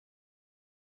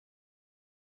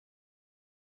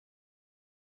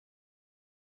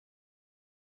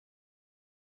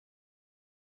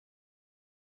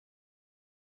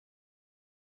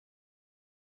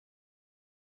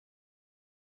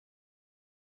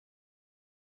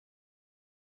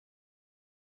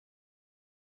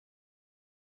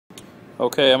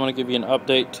Okay, I'm going to give you an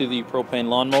update to the propane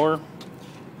lawnmower.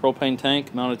 Propane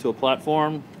tank mounted to a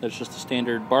platform. That's just a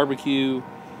standard barbecue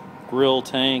grill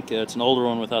tank. It's an older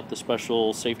one without the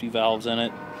special safety valves in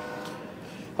it.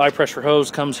 High pressure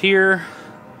hose comes here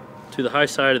to the high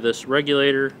side of this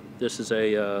regulator. This is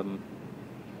a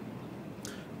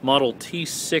model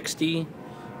T60,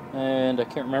 and I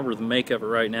can't remember the make of it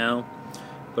right now,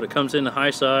 but it comes in the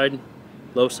high side.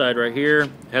 Low side right here.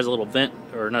 It has a little vent,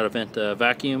 or not a vent,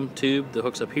 vacuum tube that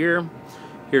hooks up here.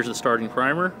 Here's the starting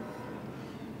primer.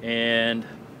 And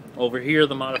over here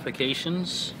the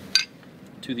modifications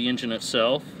to the engine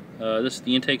itself. This is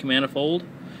the intake manifold.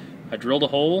 I drilled a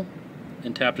hole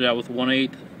and tapped it out with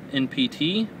 1/8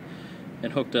 NPT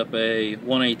and hooked up a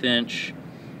 1/8 inch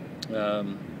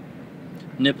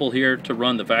nipple here to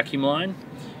run the vacuum line.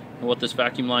 And what this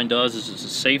vacuum line does is it's a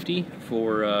safety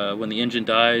for when the engine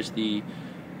dies, the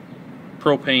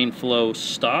propane flow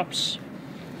stops.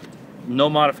 No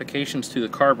modifications to the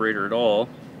carburetor at all,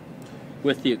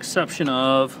 with the exception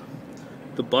of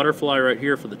the butterfly right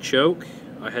here for the choke.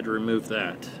 I had to remove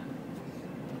that.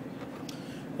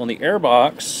 On the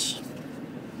airbox,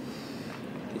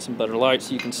 get some better light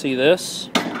so you can see this.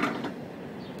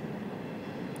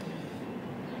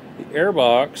 The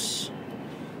airbox,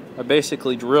 I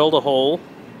basically drilled a hole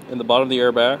in the bottom of the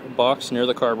airbox near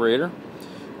the carburetor,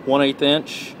 1/8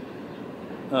 inch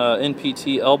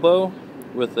NPT elbow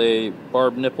with a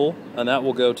barb nipple, and that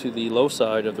will go to the low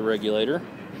side of the regulator.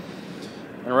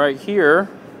 And right here,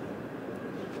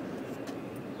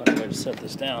 I'm going to set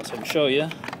this down so I can show you.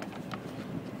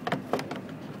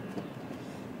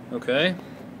 Okay.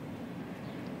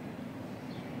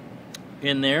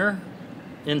 In there,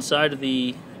 inside of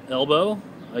the elbow,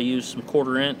 I used some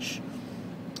 1/4 inch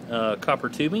copper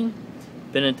tubing,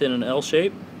 bent it in an L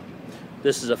shape.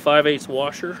 This is a 5/8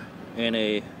 washer and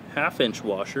a 1/2 inch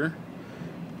washer,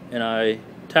 and I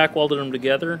tack welded them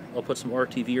together. I'll put some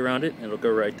RTV around it and it'll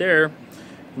go right there.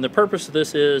 And the purpose of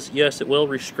this is, yes, it will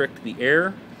restrict the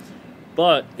air,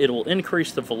 but it will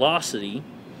increase the velocity,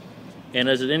 and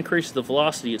as it increases the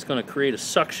velocity, it's going to create a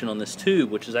suction on this tube,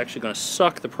 which is actually going to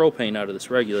suck the propane out of this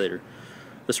regulator.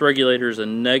 This regulator is a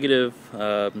negative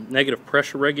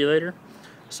pressure regulator,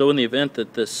 so in the event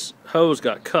that this hose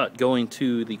got cut going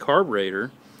to the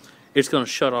carburetor, it's going to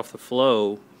shut off the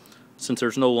flow since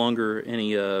there's no longer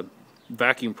any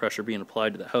vacuum pressure being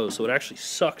applied to the hose, so it actually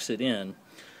sucks it in.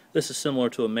 This is similar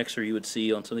to a mixer you would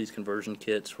see on some of these conversion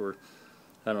kits for,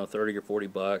 I don't know, 30 or 40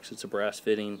 bucks. It's a brass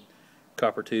fitting,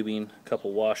 copper tubing, a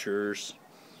couple washers,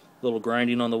 a little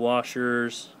grinding on the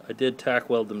washers. I did tack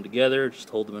weld them together, just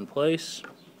hold them in place.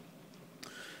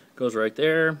 Goes right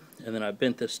there, and then I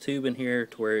bent this tube in here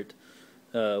to where it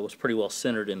was pretty well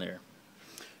centered in there.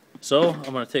 So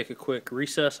I'm going to take a quick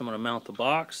recess. I'm going to mount the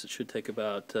box. It should take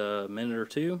about a minute or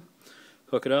two.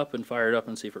 Hook it up and fire it up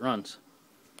and see if it runs.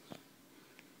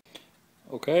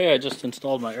 Okay, I just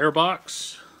installed my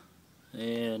airbox,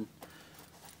 and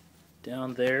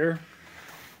down there,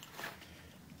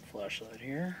 flashlight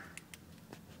here,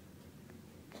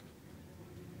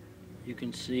 you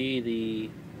can see the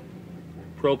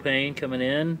propane coming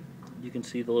in. You can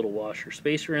see the little washer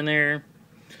spacer in there.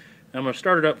 I'm going to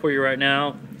start it up for you right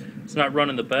now. It's not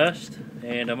running the best,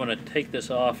 and I'm going to take this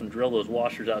off and drill those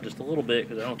washers out just a little bit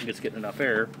because I don't think it's getting enough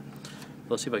air.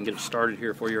 Let's see if I can get it started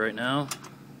here for you right now.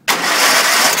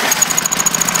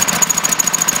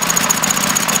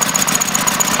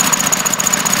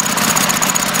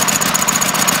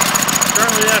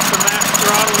 Currently that's the max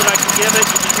throttle that I can give it.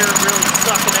 You can hear it really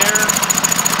sucking air.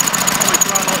 Let me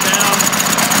throttle it down.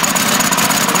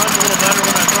 It runs a little better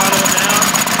when I throttle it down.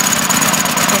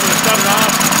 I'm going to shut it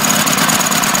off.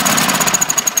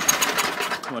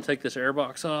 I'm going to take this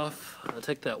airbox off. I'll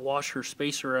take that washer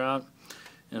spacer out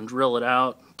and drill it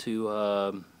out to,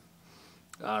 I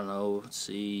don't know, let's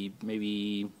see,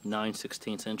 maybe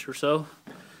 9/16 inch or so,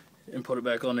 and put it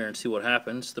back on there and see what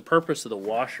happens. The purpose of the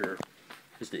washer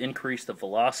is to increase the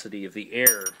velocity of the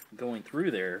air going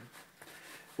through there,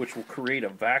 which will create a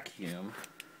vacuum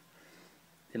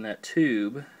in that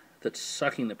tube that's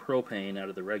sucking the propane out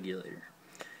of the regulator.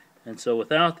 And so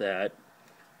without that,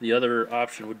 the other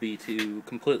option would be to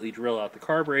completely drill out the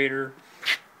carburetor.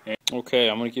 Okay,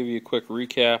 I'm going to give you a quick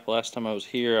recap. Last time I was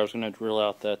here, I was going to drill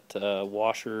out that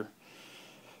washer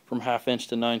from 1/2 inch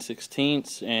to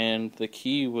 9/16, and the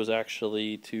key was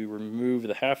actually to remove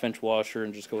the 1/2 inch washer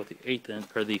and just go with the 1/8 inch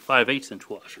or the 5/8 inch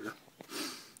washer.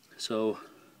 So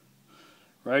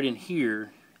right in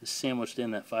here is sandwiched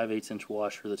in that 5/8 inch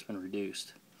washer that's been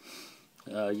reduced.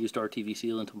 Used RTV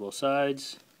sealant on both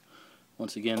sides.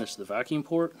 Once again, this is the vacuum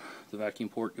port. The vacuum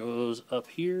port goes up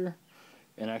here,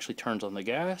 and actually turns on the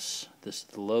gas. This is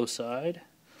the low side,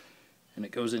 and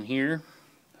it goes in here,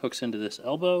 hooks into this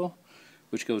elbow,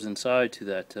 which goes inside to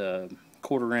that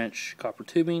 1/4 inch copper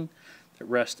tubing that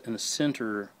rests in the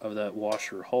center of that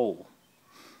washer hole.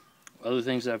 Other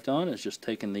things I've done is just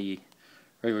taken the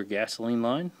regular gasoline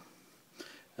line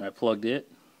and I plugged it.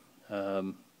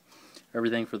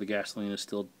 Everything for the gasoline is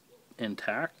still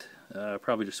intact.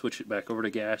 Probably just switch it back over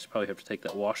to gas. Probably have to take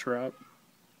that washer out,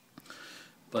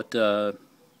 but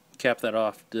cap that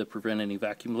off to prevent any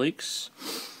vacuum leaks.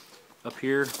 Up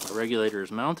here, the regulator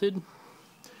is mounted.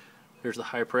 There's the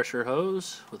high pressure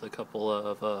hose with a couple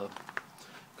of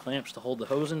clamps to hold the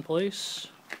hose in place.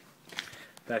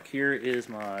 Back here is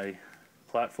my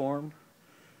platform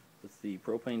with the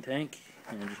propane tank,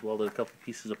 and I just welded a couple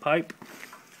pieces of pipe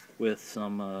with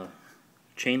some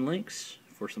chain links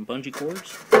for some bungee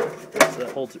cords, so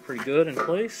that holds it pretty good in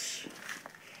place.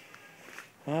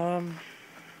 And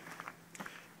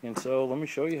so let me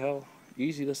show you how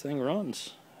easy this thing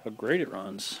runs, how great it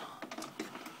runs.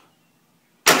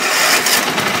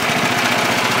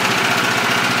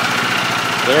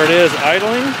 There it is,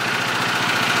 idling.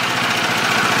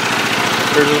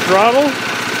 There's the throttle.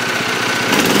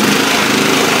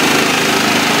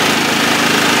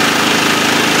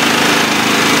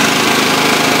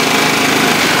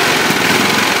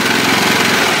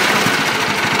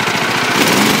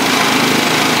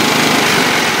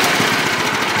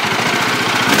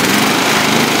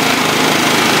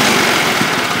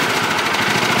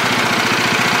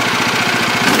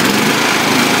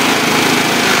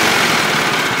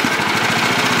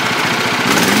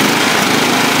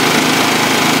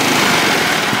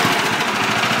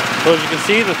 So as you can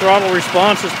see, the throttle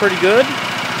response is pretty good.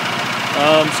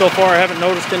 So far I haven't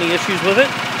noticed any issues with it.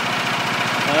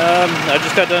 I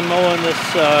just got done mowing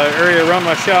this area around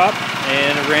my shop,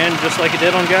 and it ran just like it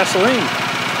did on gasoline.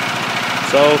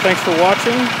 So thanks for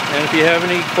watching, and if you have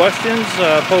any questions,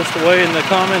 post away in the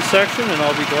comments section and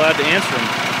I'll be glad to answer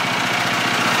them.